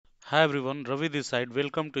Hi everyone, Ravi this side.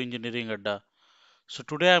 Welcome to EnggAdda. So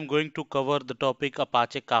today I'm going to cover the topic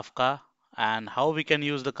Apache Kafka and how we can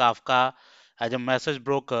use the Kafka as a message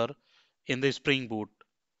broker in the Spring Boot.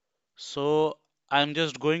 So I'm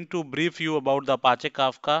just going to brief you about the Apache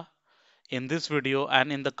Kafka in this video, and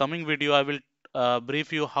in the coming video I will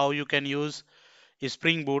brief you how you can use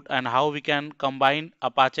Spring Boot and how we can combine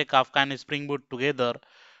Apache Kafka and Spring Boot together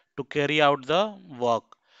to carry out the work.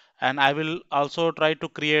 And I will also try to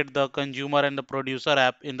create the consumer and the producer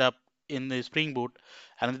app in the Spring Boot,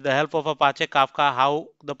 and with the help of Apache Kafka how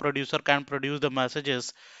the producer can produce the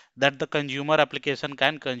messages that the consumer application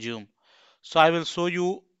can consume. So I will show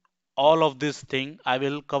you all of this thing. I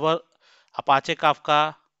will cover Apache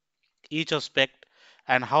Kafka, each aspect,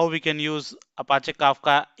 and how we can use Apache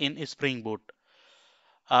Kafka in Spring Boot.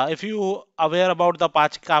 If you aware about the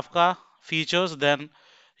Apache Kafka features, then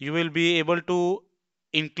you will be able to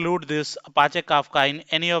include this Apache Kafka in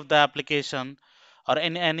any of the application or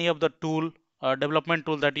in any of the tool development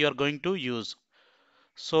tool that you are going to use.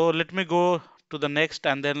 So let me go to the next,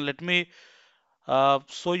 and then let me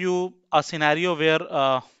show you a scenario where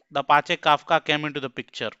the Apache Kafka came into the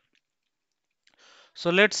picture. So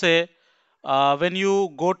let's say when you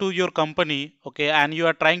go to your company, okay, and you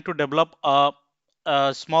are trying to develop a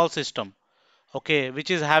small system, okay,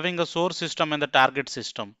 which is having a source system and the target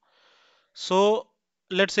system. So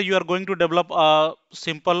let's say you are going to develop a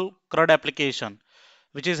simple CRUD application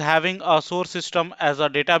which is having a source system as a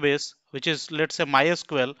database, which is, let's say,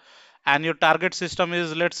 MySQL, and your target system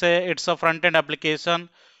is, let's say, it's a front end application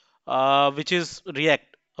which is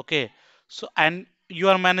React. Okay, so and you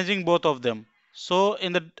are managing both of them. So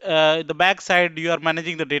in the back side you are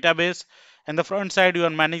managing the database, and the front side you are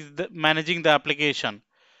managing the application.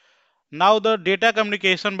 Now the data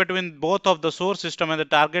communication between both of the source system and the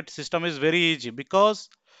target system is very easy because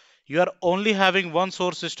you are only having one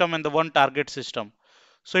source system and the one target system.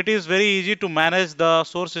 So it is very easy to manage the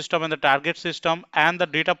source system and the target system and the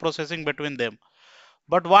data processing between them.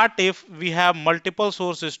 But what if we have multiple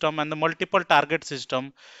source system and the multiple target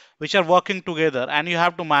system which are working together and you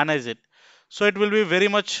have to manage it? So it will be very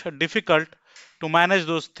much difficult to manage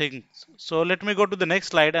those things. So let me go to the next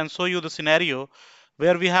slide and show you the scenario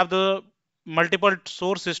where we have the multiple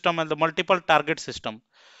source system and the multiple target system.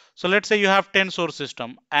 So let's say you have 10 source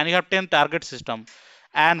system and you have 10 target system,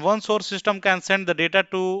 and one source system can send the data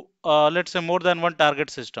to let's say more than one target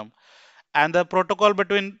system, and the protocol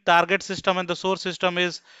between target system and the source system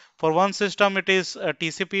is, for one system it is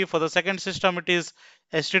TCP, for the second system it is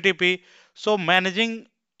HTTP. So managing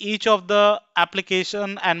each of the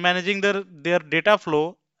application and managing their data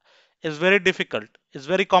flow is very difficult, it's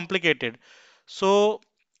very complicated. So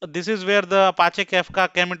this is where the Apache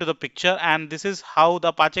Kafka came into the picture, and this is how the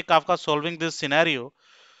Apache Kafka solving this scenario.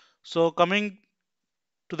 So coming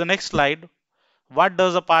to the next slide, what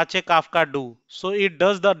does Apache Kafka do? So it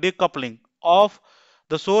does the decoupling of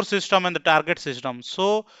the source system and the target system.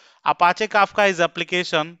 So Apache Kafka is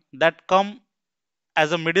application that come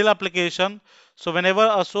as a middle application. So whenever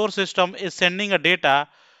a source system is sending a data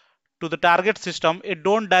to the target system, it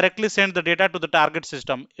don't directly send the data to the target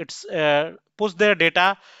system. It's push their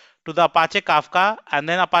data to the Apache Kafka, and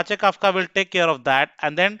then Apache Kafka will take care of that,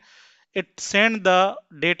 and then it send the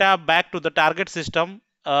data back to the target system,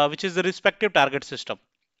 which is the respective target system.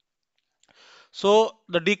 So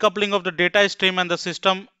the decoupling of the data stream and the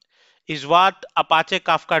system is what Apache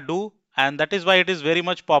Kafka do, and that is why it is very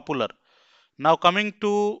much popular. Now coming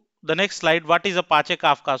to the next slide, what is Apache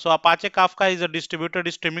Kafka? So Apache Kafka is a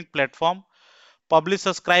distributed streaming platform, publish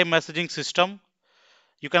subscribe messaging system.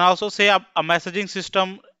 You can also say a messaging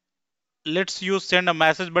system lets you send a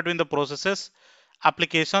message between the processes,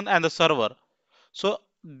 application, and the server. So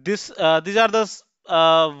these are the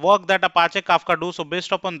work that Apache Kafka do. So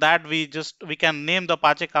based upon that, we can name the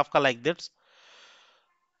Apache Kafka like this.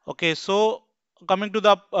 Okay, so coming to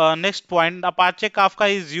the next point, Apache Kafka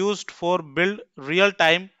is used for build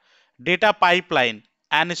real-time data pipeline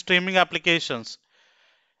and streaming applications.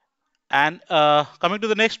 And coming to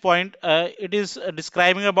the next point, it is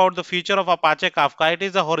describing about the feature of Apache Kafka. It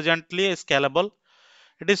is a horizontally scalable.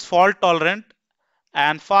 It is fault tolerant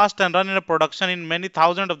and fast and run in a production in many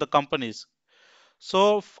thousands of the companies.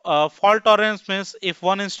 So fault tolerance means if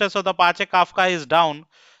one instance of the Apache Kafka is down,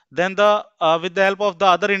 then the with the help of the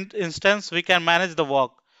other instance we can manage the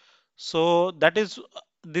work. So that is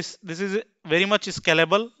this is very much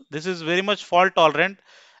scalable. This is very much fault tolerant,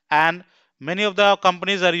 and many of the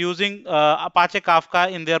companies are using Apache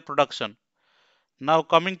Kafka in their production. Now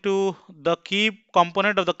coming to the key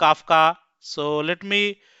component of the Kafka. So let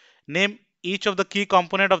me name each of the key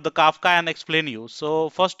component of the Kafka and explain you. So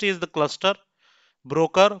first is the cluster,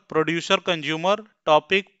 broker, producer, consumer,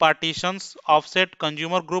 topic, partitions, offset,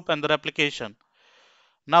 consumer group, and the replication.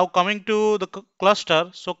 Now coming to the cluster.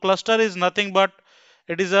 So cluster is nothing but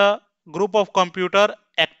it is a group of computer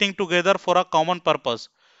acting together for a common purpose.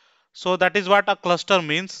 So that is what a cluster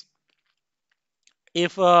means.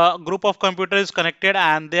 If a group of computer is connected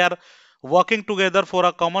and they are working together for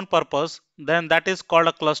a common purpose, then that is called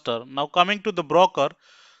a cluster. Now coming to the broker.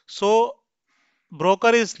 So broker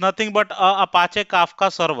is nothing but a Apache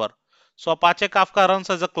Kafka server. So Apache Kafka runs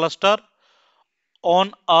as a cluster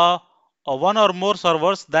on a one or more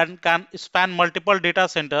servers that can span multiple data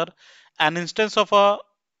center. An instance of a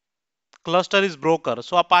cluster is broker.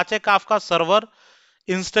 So Apache Kafka server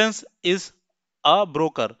instance is a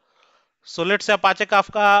broker. So let's say Apache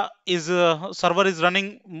Kafka is server is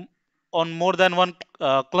running on more than one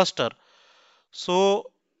cluster.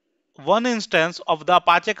 So one instance of the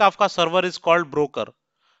Apache Kafka server is called broker.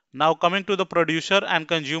 Now coming to the producer and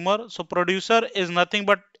consumer. So producer is nothing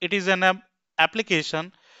but it is an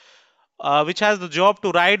application which has the job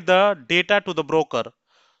to write the data to the broker.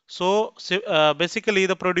 So basically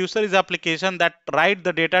the producer is application that write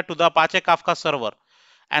the data to the Apache Kafka server,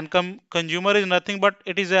 and consumer is nothing but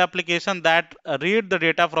it is an application that read the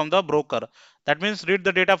data from the broker. That means read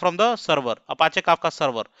the data from the server, Apache Kafka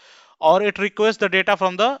server, or it requests the data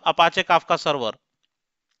from the Apache Kafka server.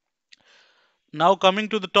 Now coming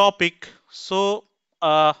to the topic. So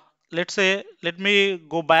let's say let me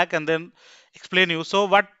go back and then explain you. So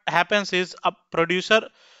what happens is a producer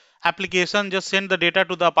application just send the data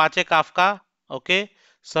to the Apache Kafka, okay,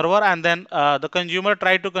 server, and then the consumer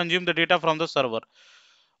try to consume the data from the server.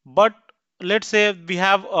 But let's say we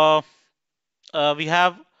have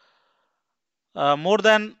more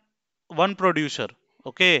than one producer,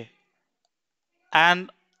 okay,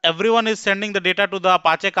 and everyone is sending the data to the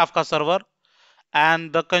Apache Kafka server,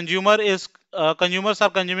 and the consumers are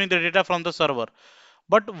consuming the data from the server.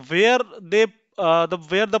 But where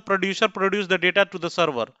the producer produce the data to the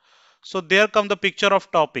server, so there come the picture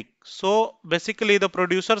of topic. So basically the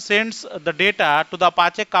producer sends the data to the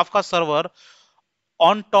Apache Kafka server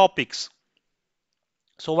on topics.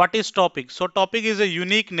 So what is topic? So topic is a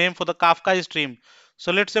unique name for the Kafka stream.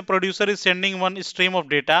 So let's say producer is sending one stream of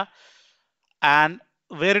data, and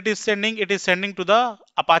where it is sending to the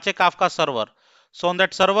Apache Kafka server. So on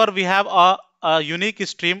that server we have a unique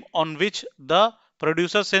stream on which the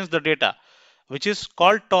producer sends the data, which is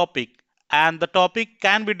called topic, and the topic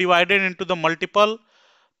can be divided into the multiple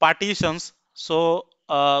partitions. So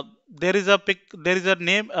there is a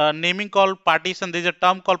naming called partition. There is a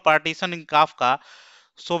term called partition in Kafka.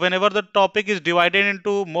 So whenever the topic is divided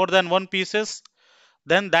into more than one pieces,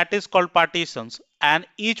 then that is called partitions, and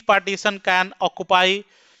each partition can occupy,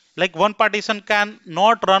 like one partition can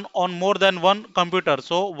not run on more than one computer.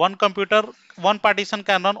 So one partition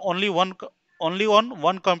can run only on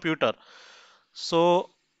one computer. So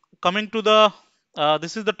coming to the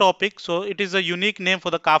this is the topic. So it is a unique name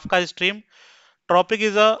for the Kafka stream. Topic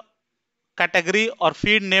is a category or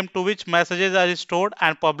feed name to which messages are stored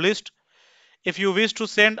and published. If you wish to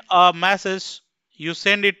send a message, you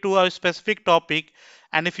send it to a specific topic,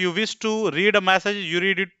 and if you wish to read a message, you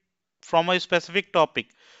read it from a specific topic.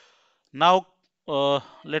 Now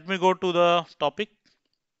let me go to the topic.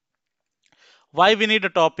 Why we need a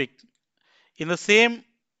topic? In the same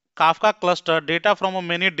Kafka cluster, data from a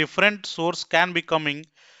many different sources can be coming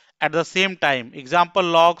at the same time. Example,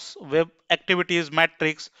 logs, web activities,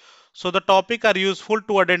 metrics. So the topic are useful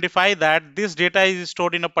to identify that this data is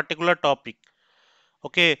stored in a particular topic.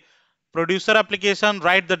 Okay, producer application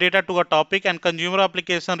write the data to a topic, and consumer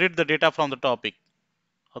application read the data from the topic.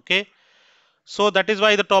 Okay, so that is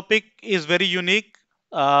why the topic is very unique.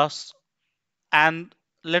 And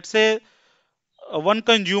let's say one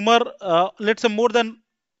consumer, let's say more than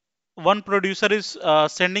one producer is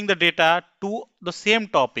sending the data to the same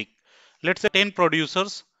topic. Let's say 10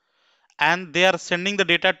 producers, and they are sending the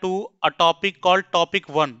data to a topic called topic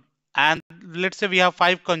 1, and let's say we have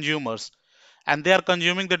 5 consumers, and they are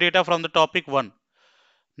consuming the data from the topic 1.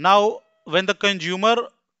 Now when the consumer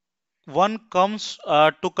 1 comes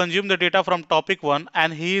to consume the data from topic 1,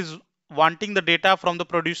 and he is wanting the data from the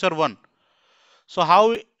producer 1, so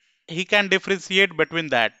how he can differentiate between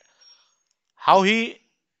that? How he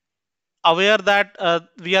aware that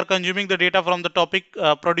we are consuming the data from the topic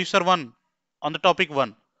producer 1 on the topic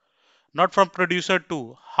 1, not from producer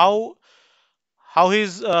 2? How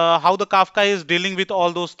the Kafka is dealing with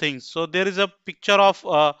all those things? So there is a picture of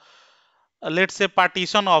let's say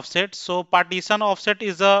partition offset. So partition offset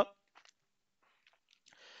is a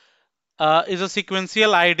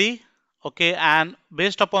sequential ID, okay, and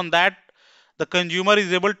based upon that the consumer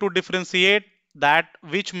is able to differentiate that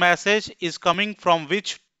which message is coming from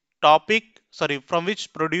which topic, sorry, from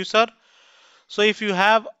which producer. So if you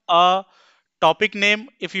have a topic name,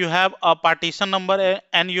 if you have a partition number,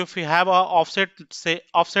 and if you have a offset, say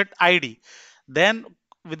offset ID, then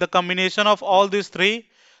with the combination of all these three,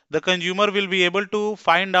 the consumer will be able to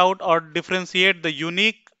find out or differentiate the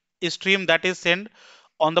unique stream that is sent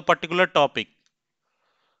on the particular topic.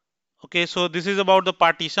 Okay, so this is about the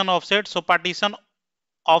partition offset. So partition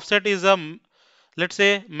offset is a, let's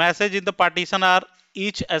say, message in the partition are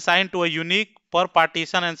each assigned to a unique per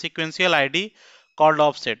partition and sequential ID called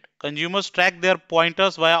offset. Consumers track their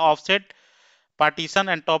pointers via offset, partition,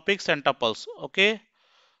 and topics and tuples. Okay,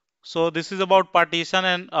 so this is about partition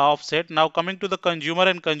and offset. Now coming to the consumer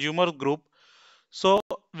and consumer group. So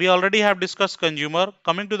we already have discussed consumer.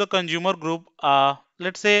 Coming to the consumer group,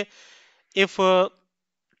 let's say if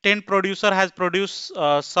 10 producer has produced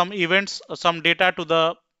some events, some data to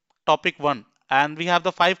the topic 1, and we have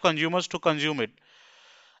the 5 consumers to consume it.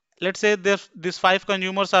 Let's say these 5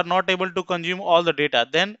 consumers are not able to consume all the data,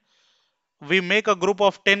 then we make a group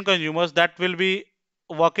of 10 consumers that will be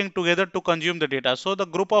working together to consume the data. So the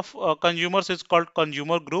group of consumers is called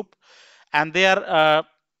consumer group, and they are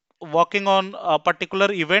working on a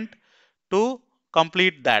particular event to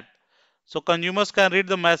complete that. So consumers can read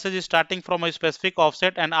the message starting from a specific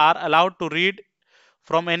offset and are allowed to read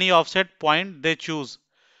from any offset point they choose.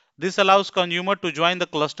 This allows consumer to join the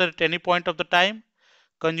cluster at any point of the time.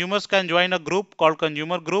 Consumers can join a group called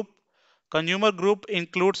consumer group. Consumer group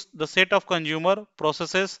includes the set of consumer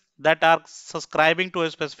processes that are subscribing to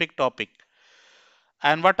a specific topic.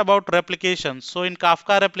 And what about replication? So in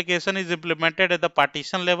Kafka, replication is implemented at the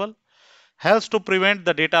partition level, helps to prevent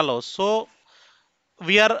the data loss. So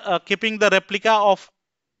we are keeping the replica of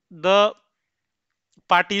the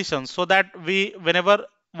partitions so that we, whenever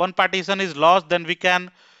one partition is lost, then we can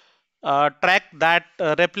track that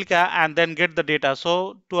replica and then get the data.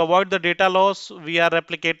 So to avoid the data loss, we are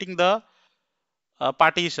replicating the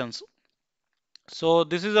partitions. So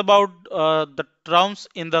this is about the terms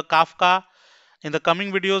in the Kafka. In the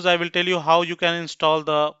coming videos, I will tell you how you can install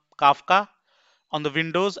the Kafka on the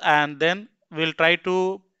Windows, and then we'll try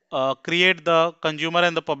to create the consumer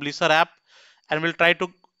and the publisher app, and we'll try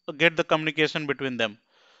to get the communication between them.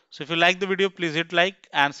 So if you like the video, please hit like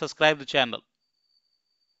and subscribe the channel.